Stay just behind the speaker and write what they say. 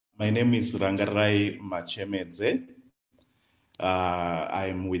My name is Rangarai Machemedze.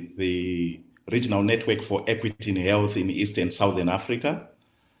 I'm with the Regional Network for Equity in Health in East and Southern Africa.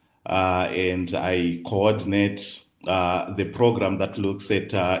 And I coordinate the program that looks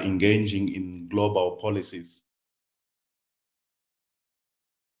at engaging in global policies.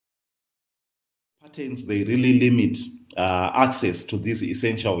 Patents, they really limit access to these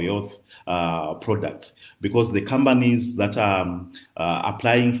essential health products, because the companies that are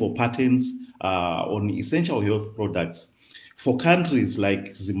applying for patents on essential health products, for countries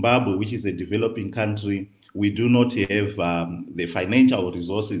like Zimbabwe, which is a developing country, we do not have the financial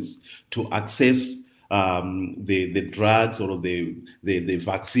resources to access the drugs or the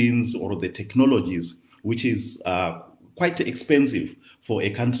vaccines or the technologies, which is quite expensive for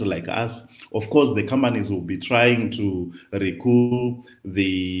a country like us. Of course, the companies will be trying to recoup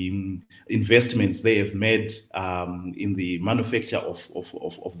the investments they have made in the manufacture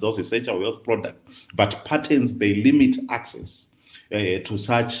of those essential health products. But patents, they limit access to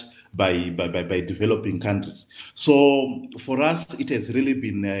such by developing countries. So for us, it has really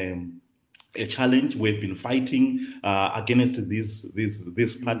been a challenge. We've been fighting against these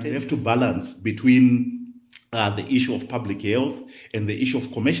patents. We have to balance between the issue of public health and the issue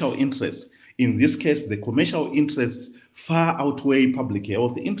of commercial interests. In this case, the commercial interests far outweigh public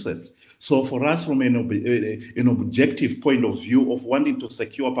health interests. So for us, from an objective point of view of wanting to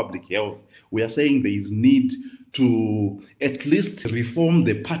secure public health, we are saying there is need to at least reform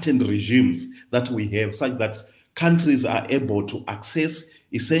the patent regimes that we have, such that countries are able to access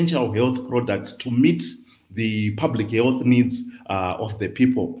essential health products to meet the public health needs of the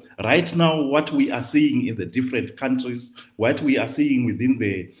people. Right now, what we are seeing in the different countries, what we are seeing within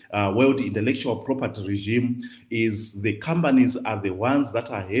the world intellectual property regime, is the companies are the ones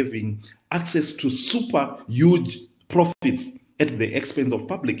that are having access to super huge profits at the expense of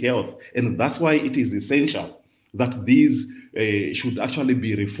public health. And that's why it is essential that these should actually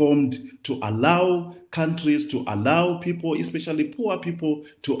be reformed to allow countries, to allow people, especially poor people,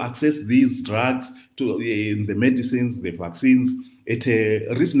 to access these drugs, to the medicines, the vaccines, at a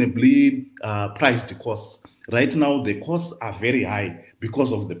reasonably priced cost. Right now, the costs are very high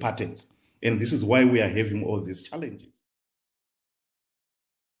because of the patents. And this is why we are having all these challenges.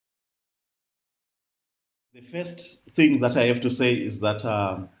 The first thing that I have to say is that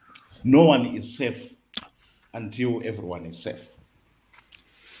no one is safe until everyone is safe.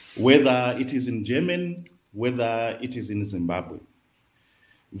 Whether it is in Yemen, whether it is in Zimbabwe,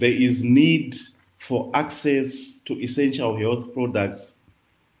 there is need for access to essential health products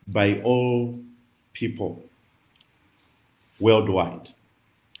by all people worldwide.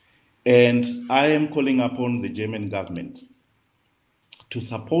 And I am calling upon the German government to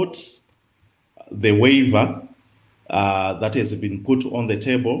support the waiver that has been put on the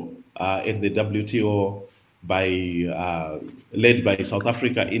table at the WTO led by South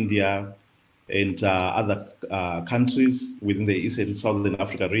Africa, India, and other countries within the East and Southern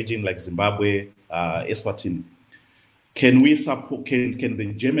Africa region, like Zimbabwe, Eswatini. Can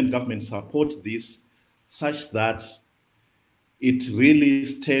the German government support this such that it really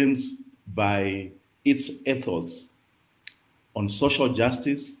stands by its ethos on social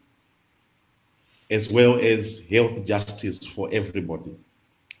justice as well as health justice for everybody?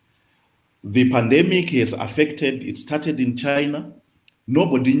 The pandemic has affected, it started in China.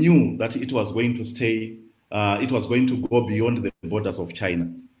 Nobody knew that it was going to stay, it was going to go beyond the borders of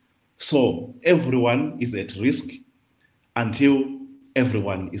China. So everyone is at risk until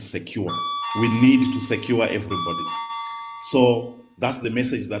everyone is secure. We need to secure everybody. So that's the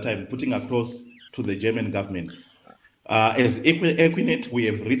message that I'm putting across to the German government. As EQUINET, we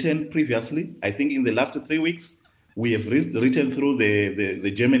have written previously, I think in the last 3 weeks, we have written through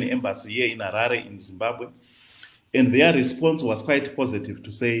the German embassy here in Harare in Zimbabwe, and their response was quite positive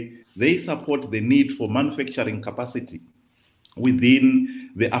to say they support the need for manufacturing capacity within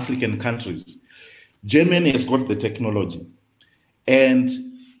the African countries. Germany has got the technology, and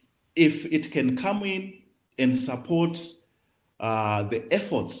if it can come in and support the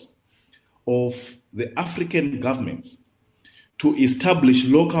efforts of the African governments to establish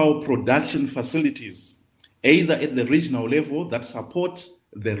local production facilities, either at the regional level that support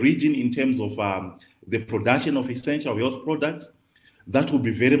the region in terms of the production of essential health products, that would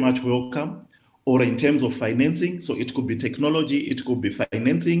be very much welcome, or in terms of financing. So it could be technology, it could be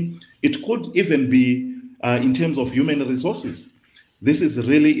financing, it could even be in terms of human resources. This is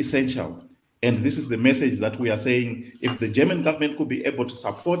really essential. And this is the message that we are saying, if the German government could be able to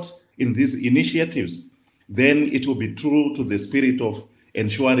support in these initiatives, then it will be true to the spirit of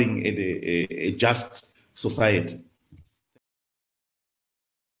ensuring a just society.